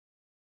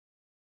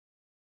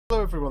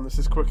Hello everyone, this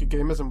is Quirky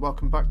Gamers and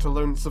welcome back to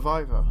Lone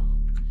Survivor.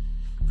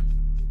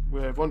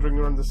 We're wandering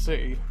around the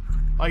city.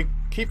 I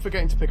keep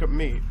forgetting to pick up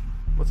meat.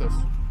 What's this?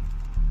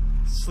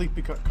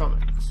 Sleepy Cut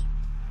Comics.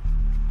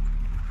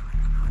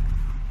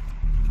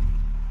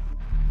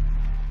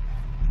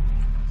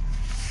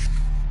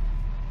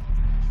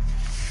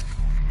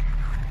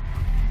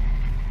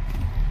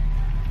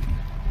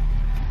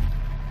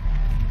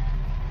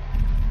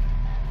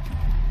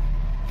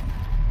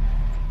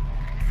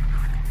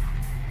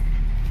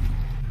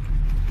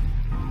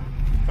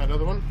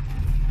 Another one?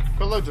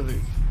 Got loads of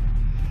these.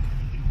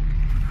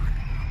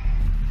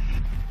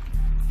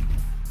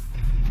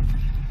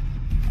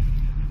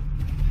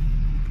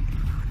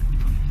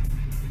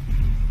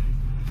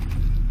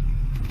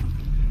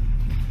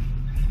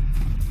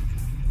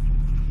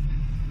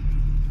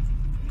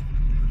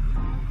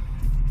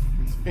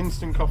 It's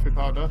instant coffee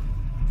powder.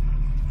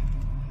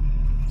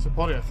 It's a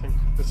body, I think.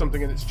 There's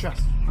something in its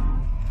chest.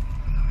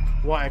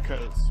 Wire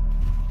cutters.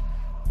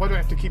 Why do I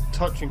have to keep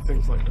touching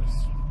things like this?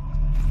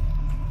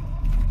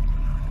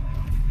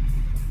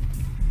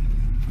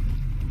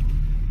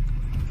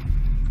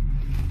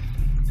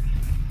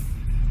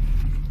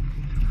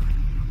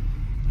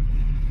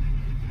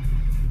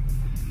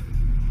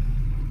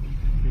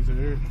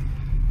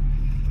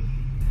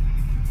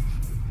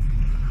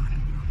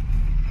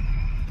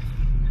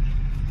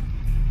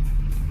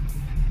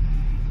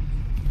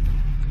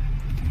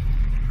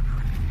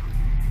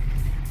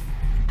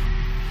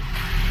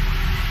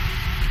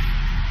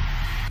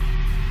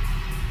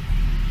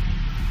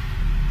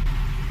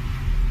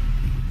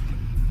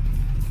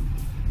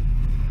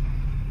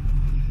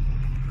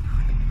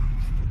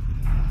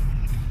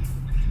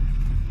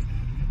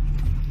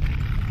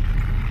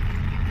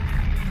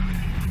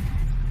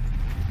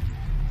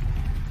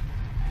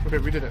 Okay,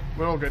 we did it.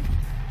 We're all good.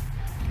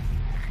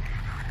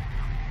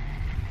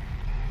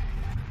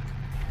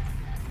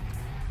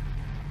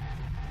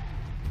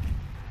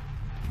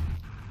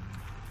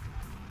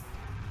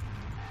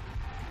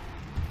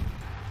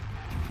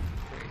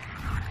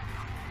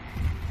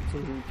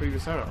 Something from the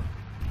previous era.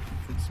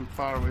 From some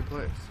faraway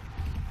place.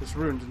 It's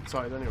ruined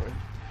inside anyway.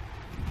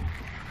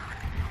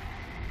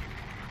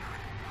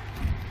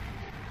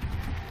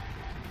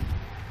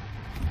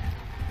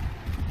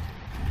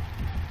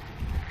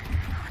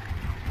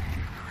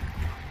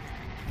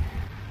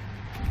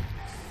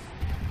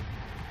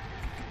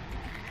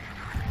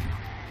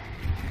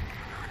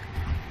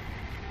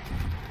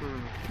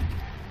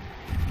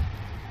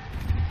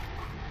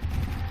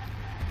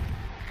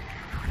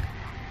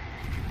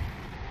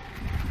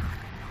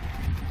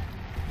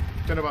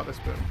 Don't know about this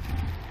bit.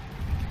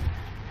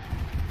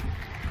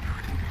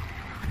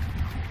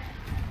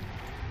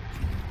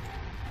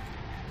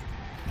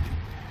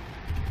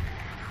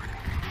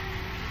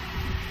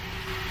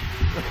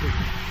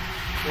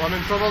 Well, I'm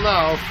in trouble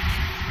now.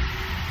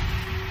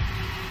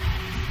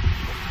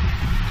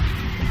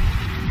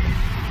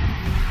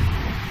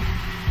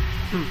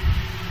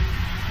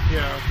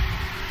 Yeah.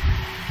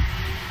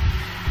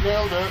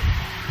 Nailed it.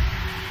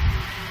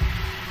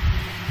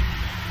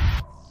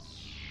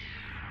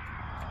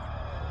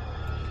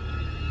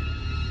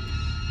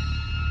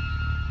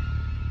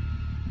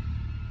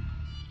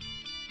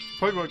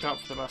 Probably worked out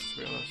for the best, to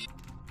be honest.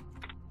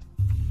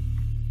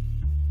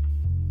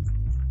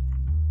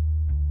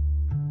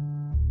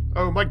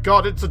 Oh my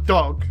god, it's a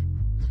dog!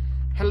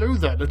 Hello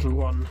there, little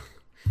one.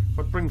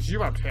 What brings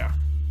you out here?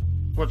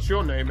 What's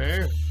your name,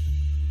 eh?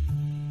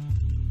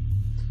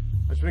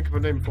 I should make up a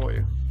name for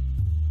you.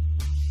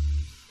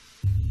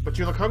 But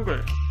you look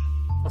hungry.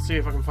 I'll see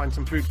if I can find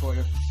some food for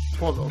you.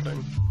 Poor little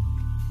thing.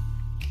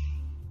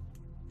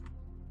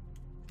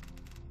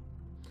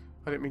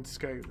 I didn't mean to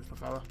scare you, little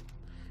fella.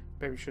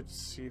 Maybe we should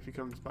see if he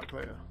comes back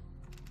later.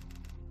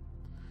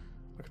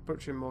 I could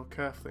approach him more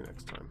carefully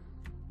next time.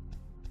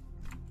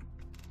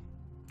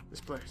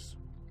 This place.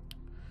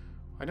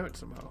 I know it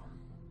somehow.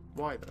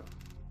 Why though?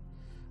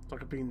 It's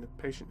like I've been the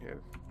patient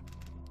here.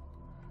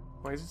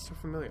 Why is it so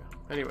familiar?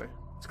 Anyway,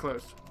 it's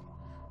closed.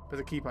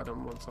 There's a keypad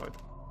on one side.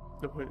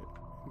 No point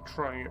in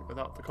trying it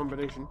without the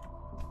combination.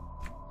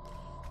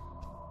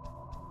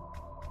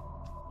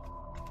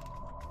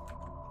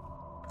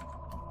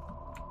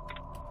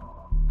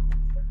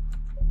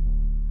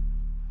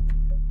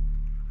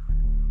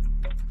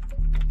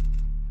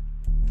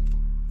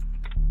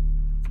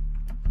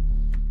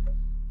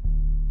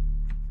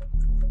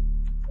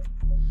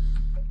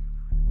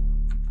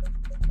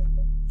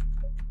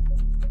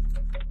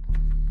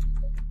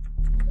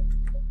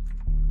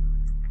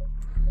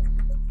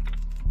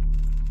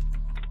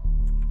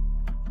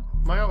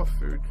 My other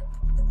food.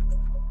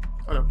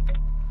 Oh no.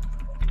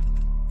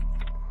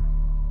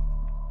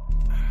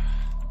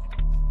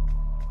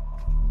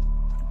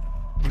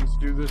 Let's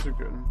do this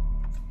again.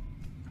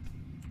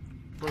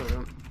 Well, I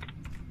don't.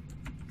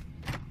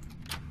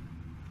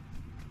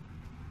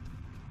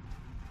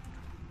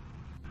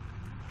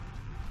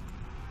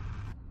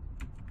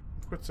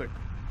 Quit sick.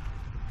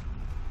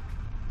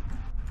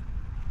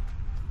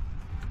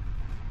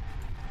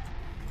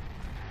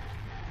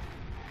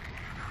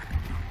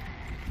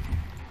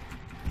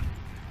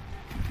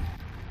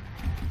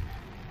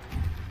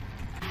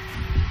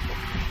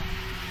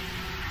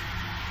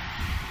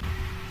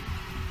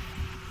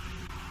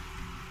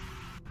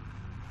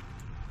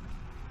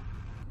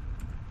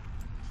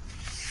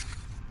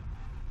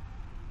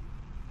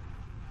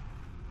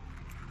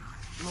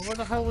 Well, where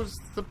the hell was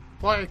the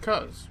wire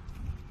cutters?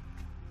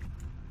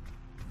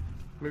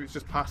 Maybe it's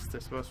just past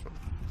this first one.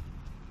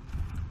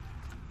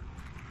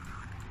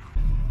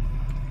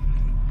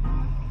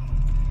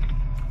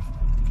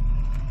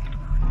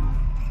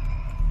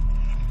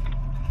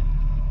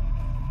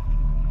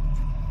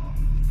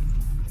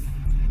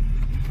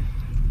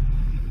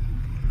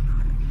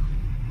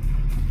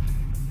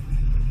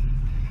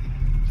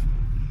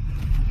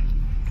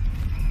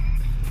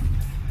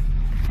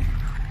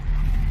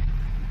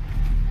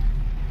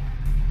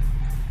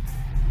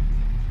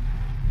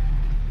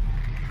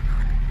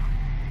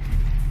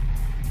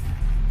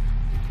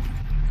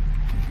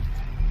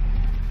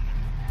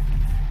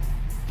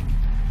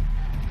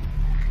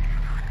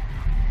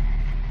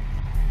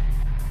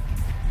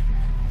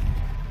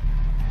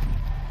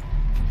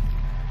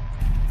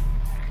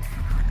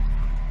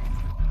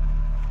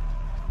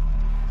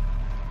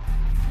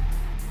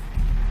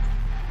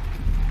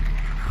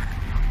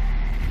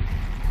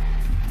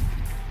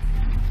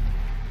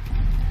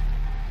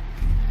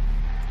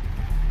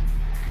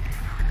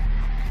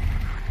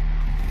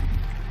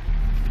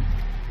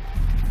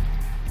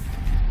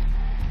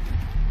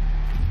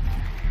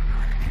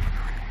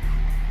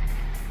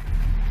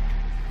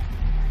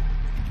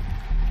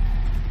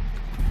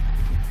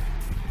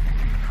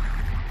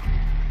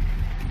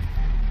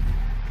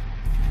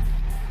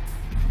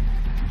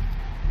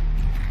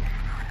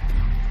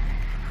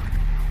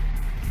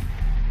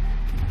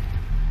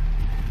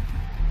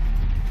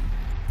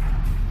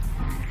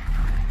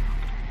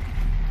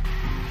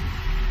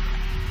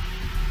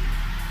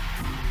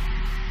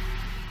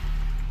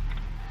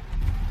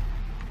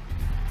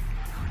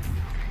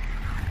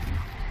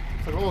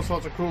 Like all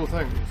sorts of cool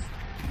things.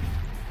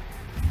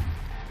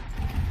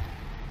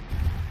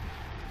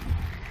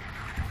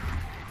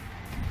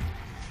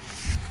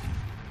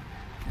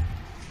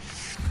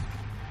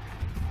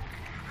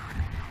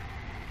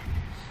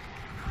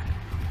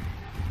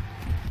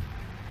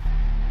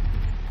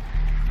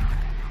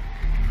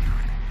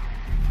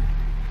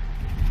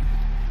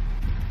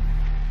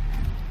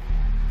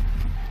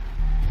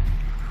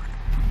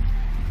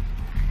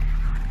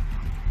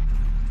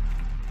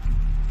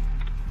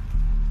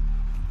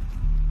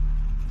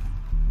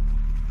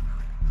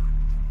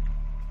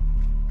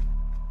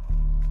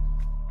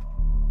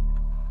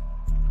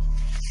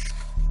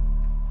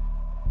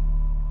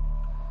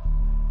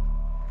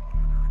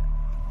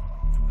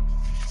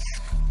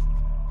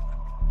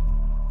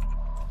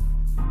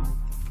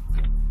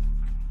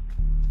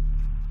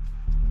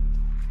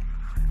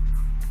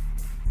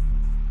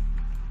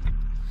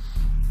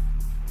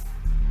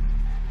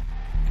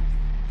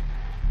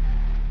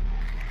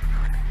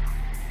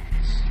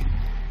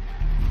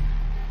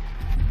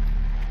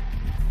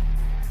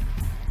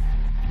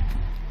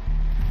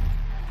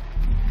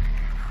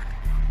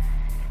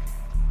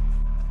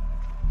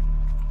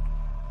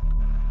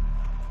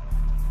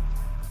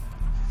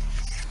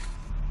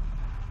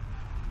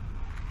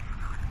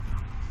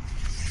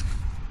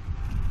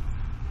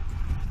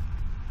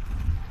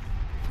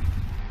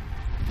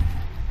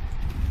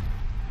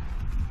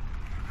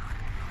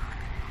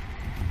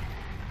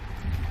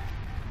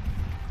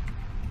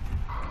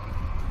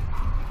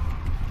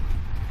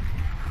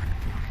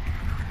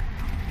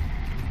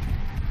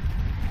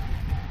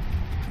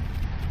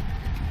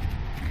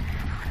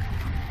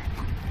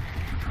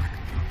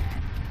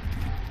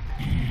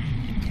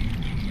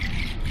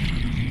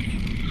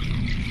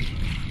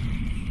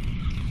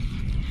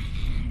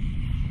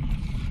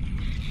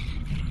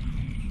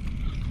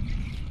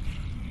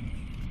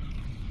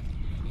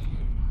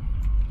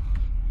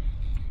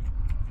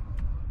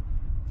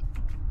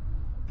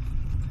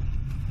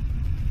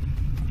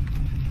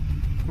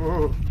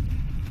 Whoa.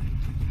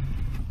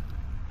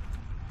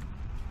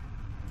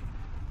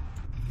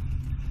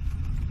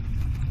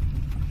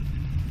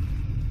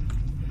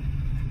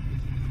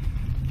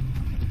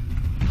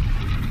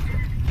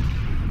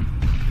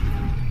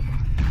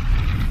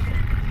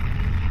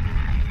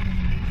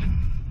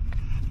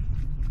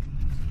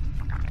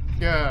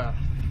 Yeah,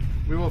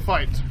 we will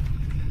fight.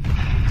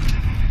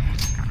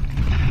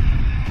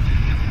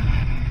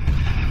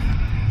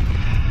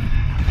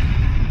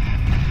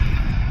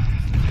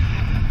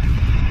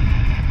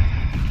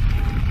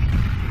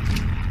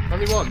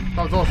 Only one.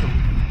 That was awesome.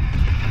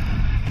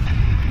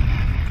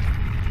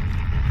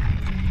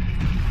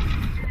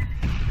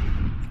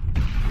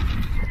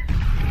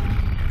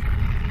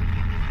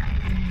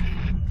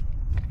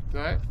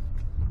 Right.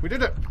 We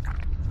did it.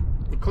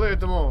 We cleared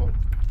them all.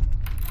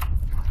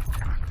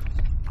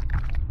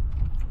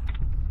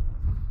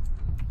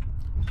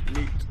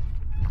 Neat.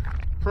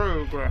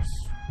 Progress.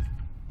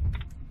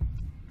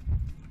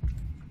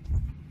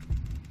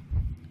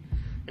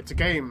 It's a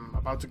game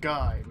about a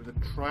guy with a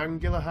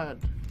triangular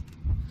head.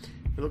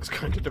 It looks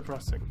kind of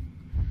depressing.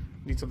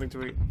 Need something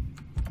to eat.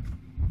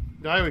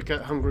 I always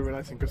get hungry when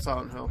I think of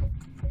Silent Hill.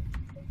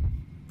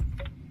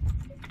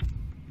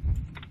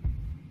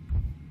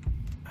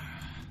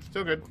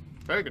 Still good.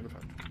 Very good, in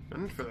fact.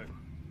 And filling.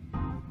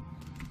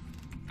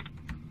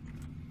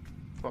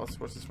 What's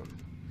this one?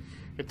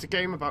 It's a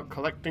game about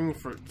collecting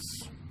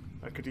fruits.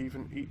 I could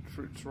even eat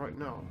fruits right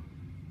now.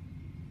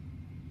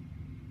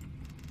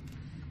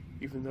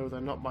 Even though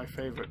they're not my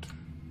favorite.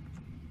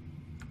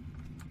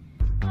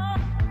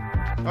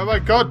 Oh my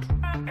god!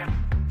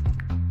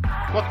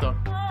 What the?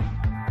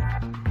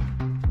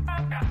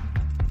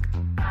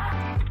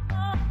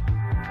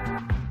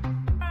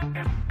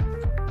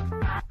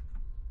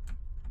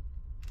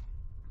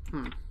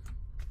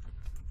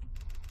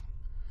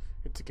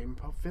 It's a game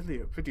about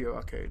video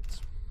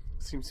arcades.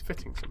 Seems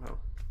fitting somehow.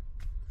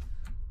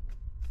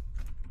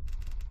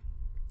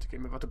 It's a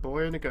game about a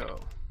boy and a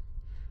girl.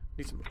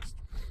 Need some rest.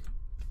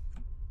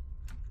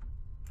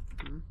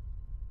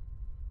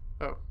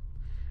 Oh.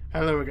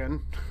 Hello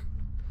again.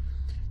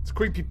 It's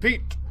Creepy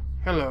Pete.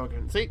 Hello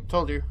again. See?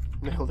 Told you.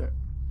 Nailed it.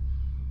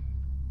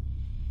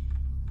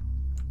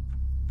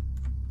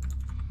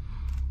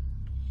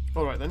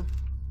 Alright then.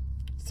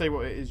 Say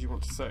what it is you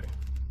want to say.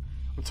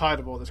 I'm tired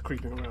of all this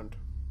creeping around.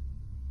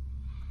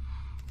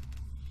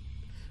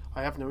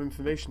 I have no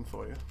information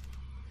for you.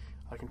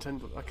 I can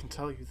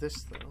tell you this,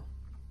 though.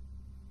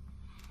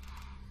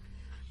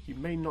 You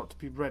may not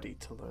be ready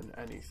to learn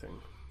anything.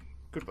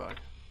 Goodbye.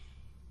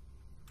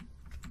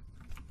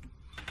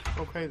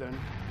 Okay, then.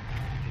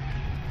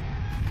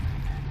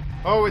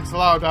 Oh, it's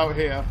loud out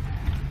here.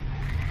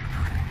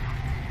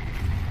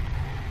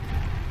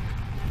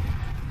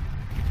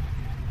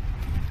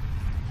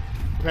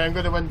 Okay, I'm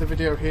going to end the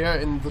video here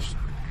in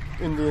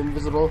the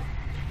invisible.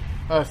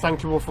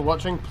 Thank you all for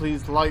watching.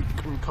 Please like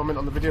and comment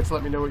on the video to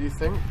let me know what you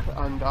think,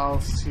 and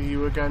I'll see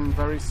you again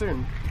very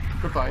soon.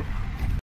 Goodbye.